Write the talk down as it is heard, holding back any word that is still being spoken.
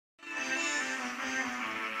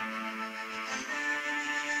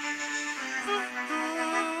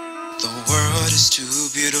is too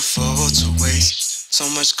beautiful to waste. So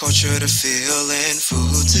much culture to feel and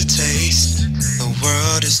food to taste. The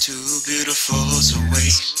world is too beautiful to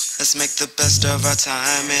waste. Let's make the best of our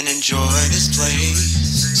time and enjoy this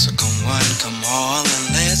place. So come one, come all, and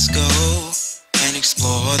let's go and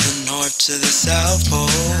explore the north to the south pole.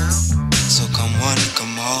 So come one,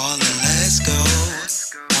 come all, and let's go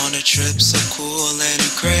on a trip so cool and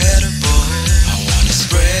incredible. I wanna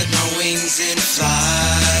spread my wings and fly.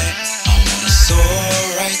 I wanna soar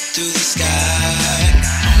right through the sky.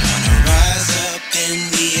 I wanna rise up in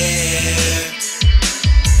the air,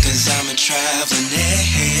 'cause I'm a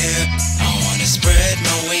travelonaire. I wanna spread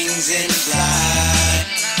my wings and fly.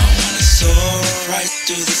 I wanna soar right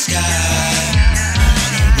through the sky. I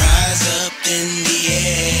wanna rise up in the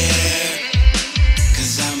air,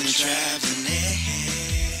 'cause I'm a travelonaire.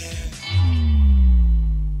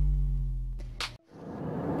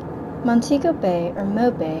 Montego Bay, or Mo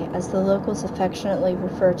Bay as the locals affectionately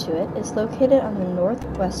refer to it, is located on the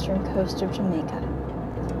northwestern coast of Jamaica.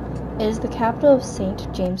 It is the capital of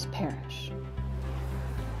St. James Parish.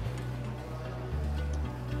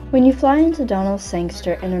 When you fly into Donald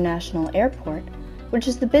Sangster International Airport, which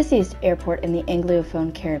is the busiest airport in the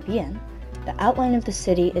Anglophone Caribbean, the outline of the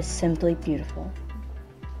city is simply beautiful.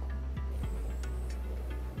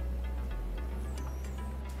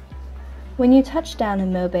 When you touch down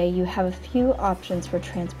in Mo Bay, you have a few options for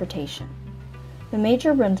transportation. The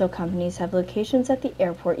major rental companies have locations at the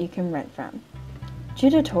airport you can rent from.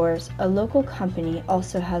 Judah Tours, a local company,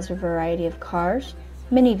 also has a variety of cars,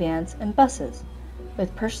 minivans, and buses,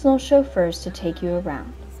 with personal chauffeurs to take you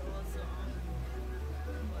around.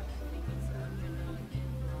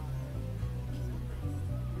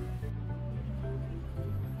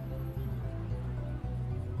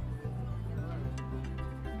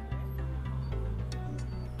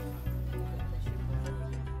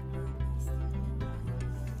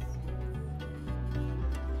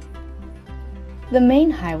 The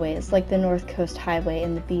main highways, like the North Coast Highway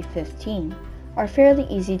and the B-15, are fairly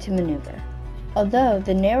easy to maneuver, although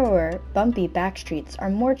the narrower, bumpy back streets are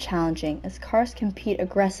more challenging as cars compete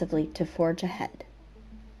aggressively to forge ahead.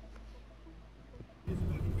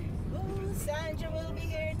 Ooh, Sandra will be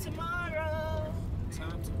here tomorrow.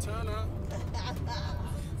 Time to turn up.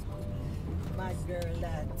 My girl,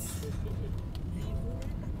 that's...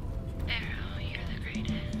 Arrow, you're the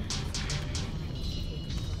greatest.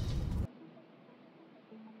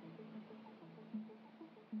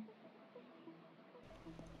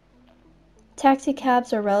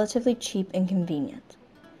 Taxicabs are relatively cheap and convenient.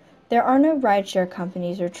 There are no rideshare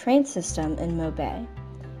companies or train system in Mo Bay.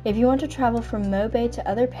 If you want to travel from Mo Bay to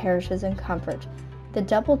other parishes in comfort, the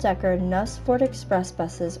double-decker Nusford Express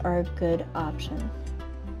buses are a good option.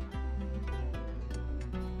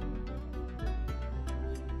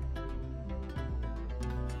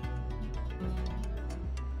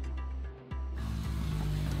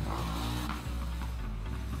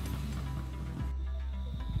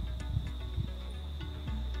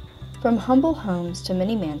 From humble homes to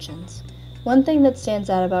many mansions, one thing that stands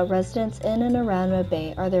out about residents in and around Mo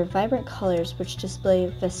Bay are their vibrant colors which display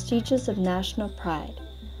vestiges of national pride.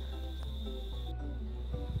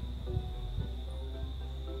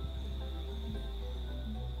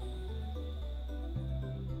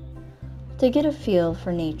 To get a feel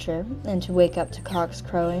for nature and to wake up to cocks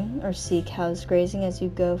crowing or see cows grazing as you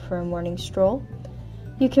go for a morning stroll,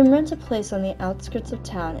 you can rent a place on the outskirts of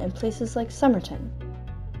town in places like Somerton.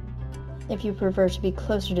 If you prefer to be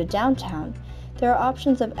closer to downtown, there are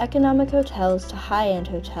options of economic hotels to high-end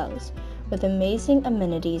hotels with amazing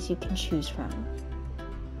amenities you can choose from.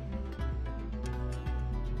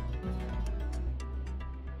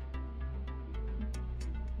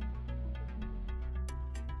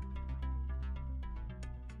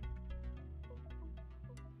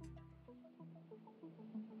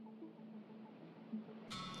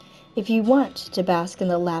 If you want to bask in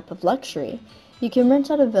the lap of luxury, you can rent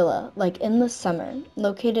out a villa like Endless Summer,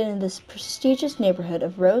 located in this prestigious neighborhood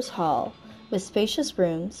of Rose Hall, with spacious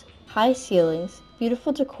rooms, high ceilings,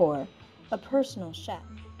 beautiful decor, a personal chef.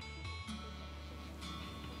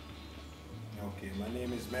 Okay, my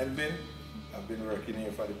name is Melvin. I've been working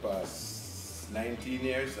here for the past 19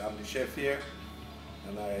 years. I'm the chef here,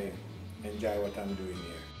 and I enjoy what I'm doing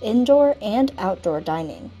here. Indoor and outdoor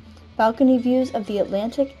dining, balcony views of the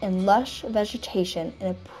Atlantic and lush vegetation, and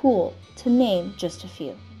a pool, to name just a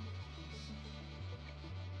few.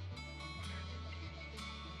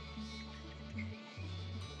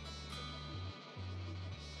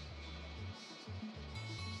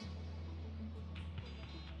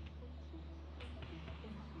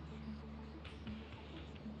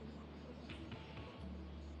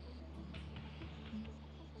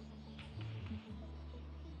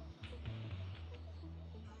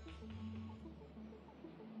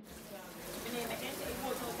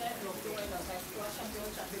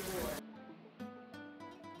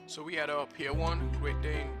 So we had Pier 1, great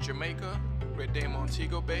day in Jamaica, great day in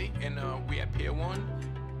Montego Bay, and we at Pier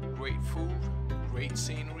 1, great food, great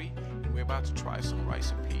scenery, and we're about to try some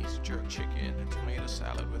rice and peas, jerk chicken, and tomato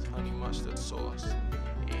salad with honey mustard sauce,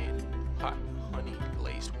 and hot honey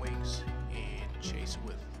glazed wings, and chased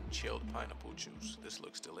with chilled pineapple juice. This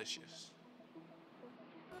looks delicious.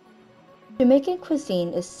 Jamaican cuisine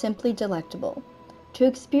is simply delectable. To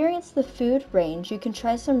experience the food range, you can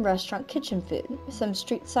try some restaurant kitchen food, some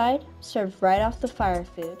street side, served right off the fire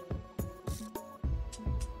food.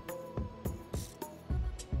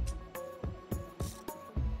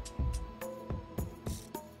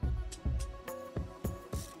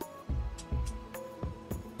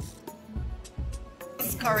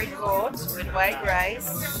 Curry goat with white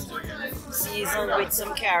rice, seasoned with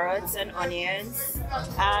some carrots and onions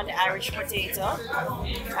and Irish potato.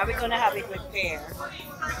 And we're gonna have it with pear.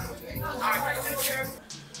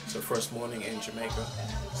 So first morning in Jamaica,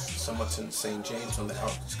 Somerton St. James on the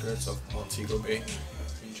outskirts of Montego Bay,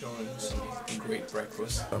 enjoying some great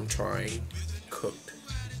breakfast. I'm trying cooked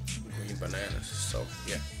green bananas, so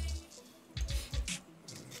yeah,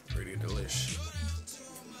 pretty delicious.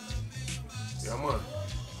 Yeah, man.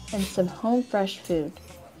 And some home fresh food.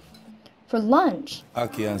 For lunch,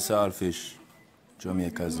 Ackee and saltfish,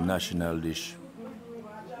 Jamaica's national dish.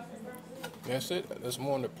 That's it. There's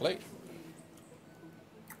more on the plate.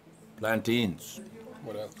 Plantains,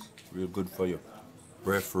 What else? real good for you.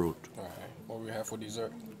 Breadfruit, All right. What we have for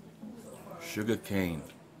dessert? sugar cane.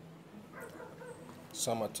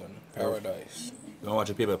 Somerton, paradise. Don't watch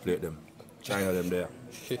a paper plate them. China them there.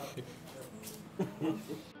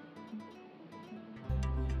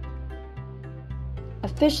 a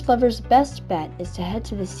fish lover's best bet is to head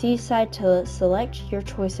to the seaside to select your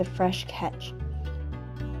choice of fresh catch.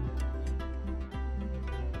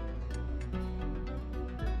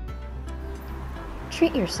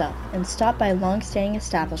 Treat yourself and stop by long-standing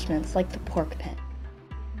establishments like the Pork Pit.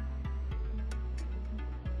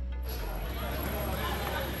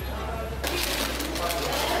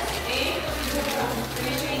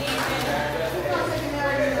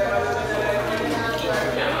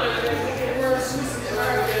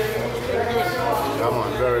 Come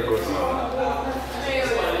on, very good.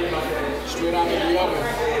 Straight out of the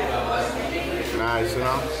oven. Nice, you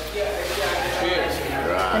know? Cheers.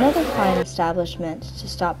 Another fine establishment to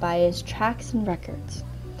stop by is Tracks and Records.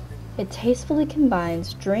 It tastefully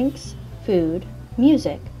combines drinks, food,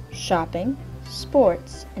 music, shopping,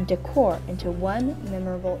 sports, and decor into one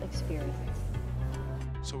memorable experience.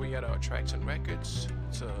 So we got our Tracks and Records.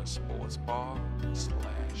 It's a sports bar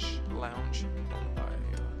slash lounge owned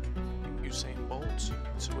by Usain Bolt.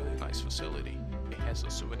 It's a really nice facility. It has a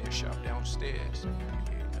souvenir shop downstairs.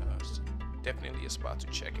 It's definitely a spot to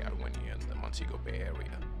check out when you're in the Montego Bay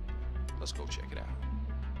area. Let's go check it out.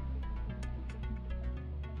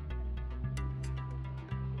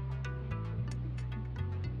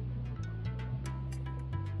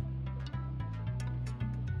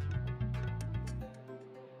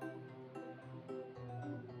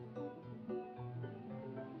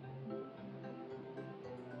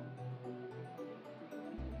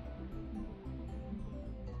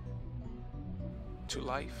 To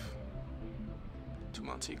life, to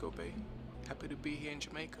Montego Bay. Happy to be here in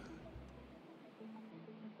Jamaica.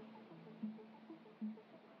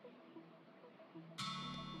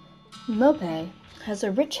 Mope has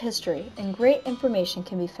a rich history, and great information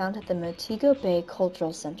can be found at the Montego Bay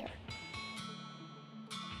Cultural Center.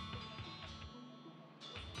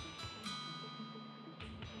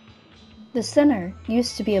 The center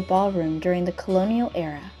used to be a ballroom during the colonial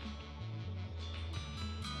era.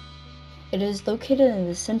 It is located in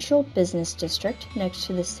the Central Business District next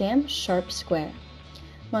to the Sam Sharp Square.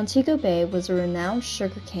 Montego Bay was a renowned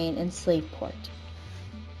sugarcane and slave port.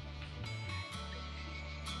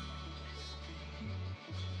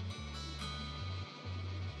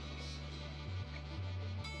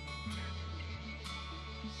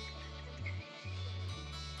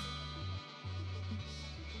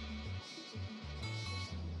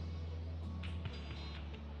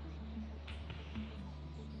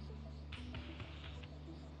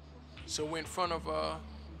 So we're in front of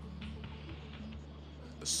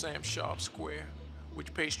the Sam Sharp Square,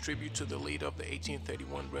 which pays tribute to the leader of the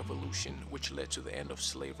 1831 revolution, which led to the end of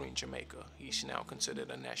slavery in Jamaica. He's now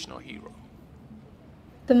considered a national hero.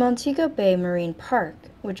 The Montego Bay Marine Park,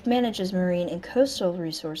 which manages marine and coastal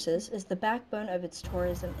resources, is the backbone of its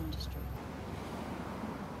tourism industry.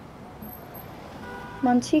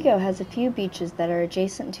 Montego has a few beaches that are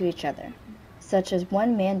adjacent to each other, such as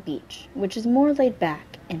One Man Beach, which is more laid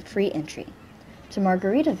back and free entry, to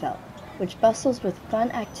Margaritaville, which bustles with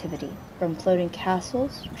fun activity, from floating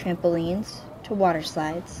castles, trampolines, to water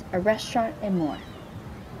slides, a restaurant, and more.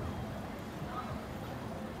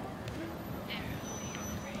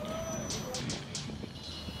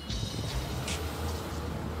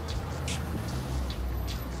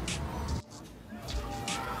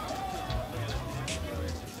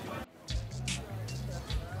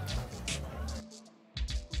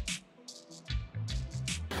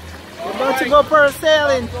 We're about to go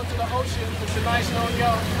parasailing. Go to the ocean with the nice on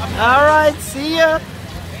y'all. All right, see ya.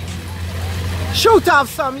 Shoot off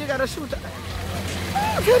some. You gotta shoot off.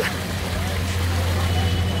 Oh, good.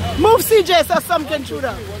 Move, CJ, so some can shoot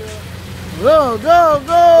off. Go, go,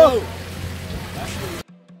 go.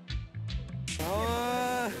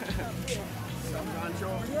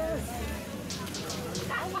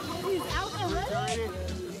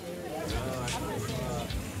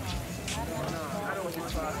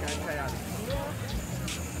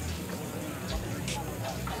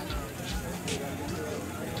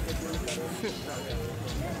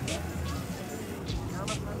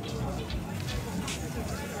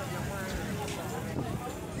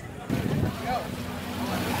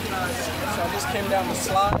 So I just came down the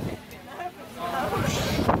slide.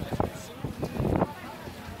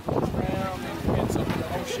 Around and into the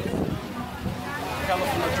ocean.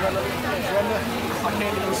 Colorful adrenaline. I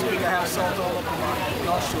can't even speak. I have salt all up in my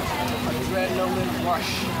nostrils. Adrenaline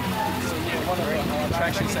rush. So yeah, one of the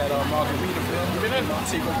attractions at Margaritaville. You been in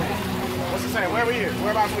Montego Bay. What's it saying? Where we here?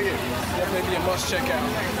 Whereabouts we here? Definitely be a must check out.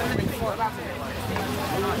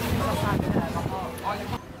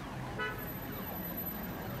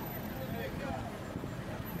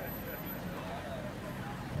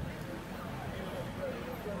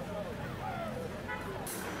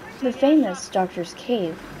 The famous Doctor's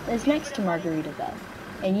Cave is next to Margaritaville,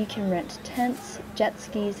 and you can rent tents, jet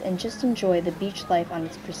skis, and just enjoy the beach life on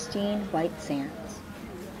its pristine white sands.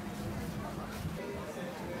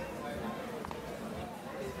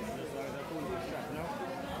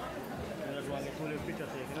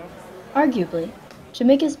 Arguably,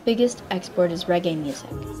 Jamaica's biggest export is reggae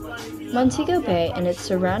music. Montego Bay and its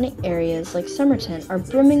surrounding areas like Somerton are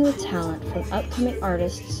brimming with talent from upcoming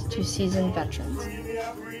artists to seasoned veterans.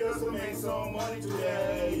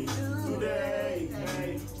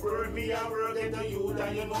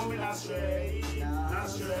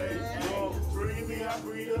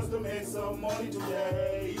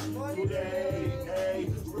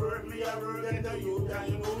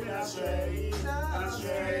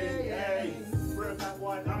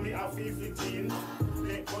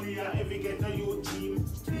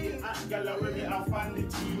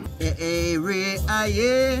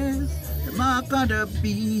 The mark on the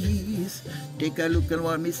beast. Take a look at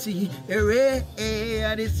what me see.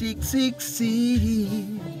 At the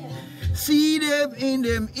 666. See them in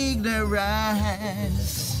them ignorance.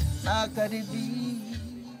 Mark of the beast.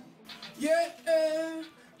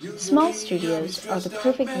 Small studios are the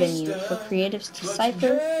perfect venue for creatives to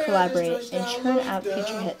cipher, collaborate, and churn out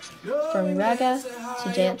future hits, from ragga to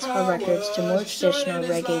dancehall records to more traditional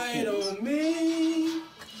reggae themes.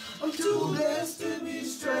 I'm too blessed to be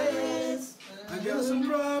stressed. I got some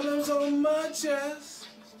problems on my chest.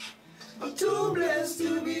 I'm too blessed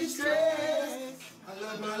to be stressed. I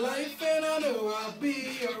love my life and I know I'll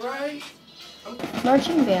be alright.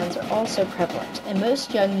 Marching bands are also prevalent, and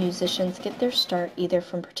most young musicians get their start either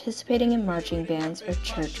from participating in marching bands or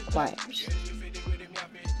church choirs.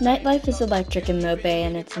 Nightlife is electric in Montego Bay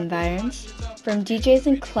and its environs, from DJs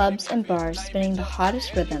in clubs and bars spinning the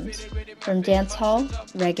hottest rhythms, from dancehall,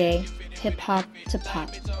 reggae, hip-hop to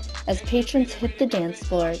pop, as patrons hit the dance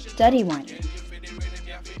floor duddy whining.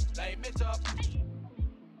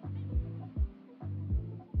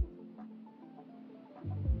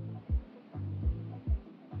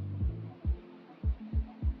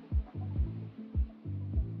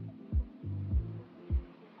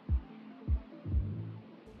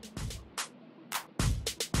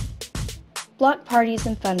 Block parties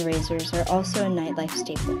and fundraisers are also a nightlife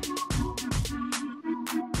staple.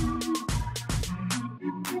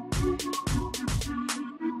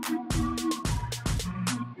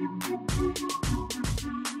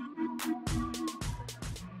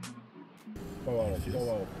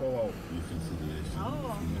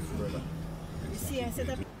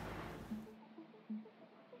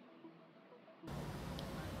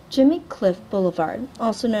 Jimmy Cliff Boulevard,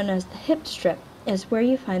 also known as the Hip Strip, is where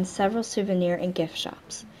you find several souvenir and gift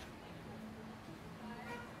shops.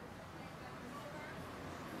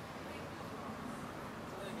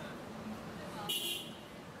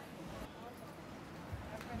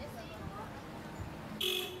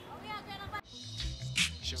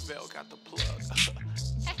 Chevelle got the plug.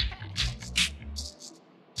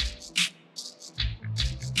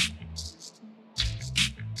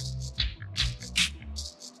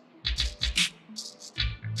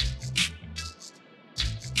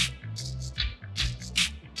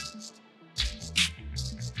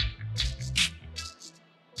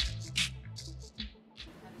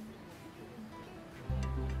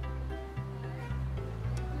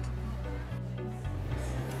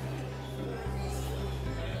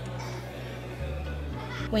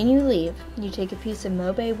 When you leave, you take a piece of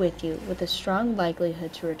Montego Bay with you with a strong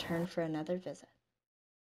likelihood to return for another visit.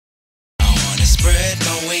 I wanna spread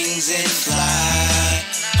my wings and fly.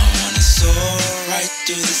 I wanna soar right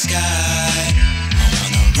through the sky. I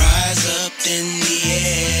wanna rise up in the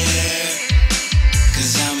air,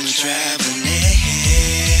 'cause I'm a travelonaire.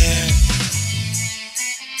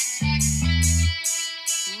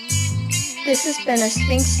 This has been a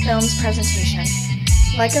Sphinx Films presentation.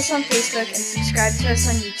 Like us on Facebook and subscribe to us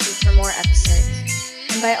on YouTube for more episodes.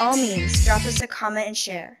 And by all means, drop us a comment and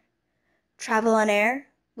share. Travel on Air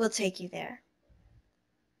will take you there.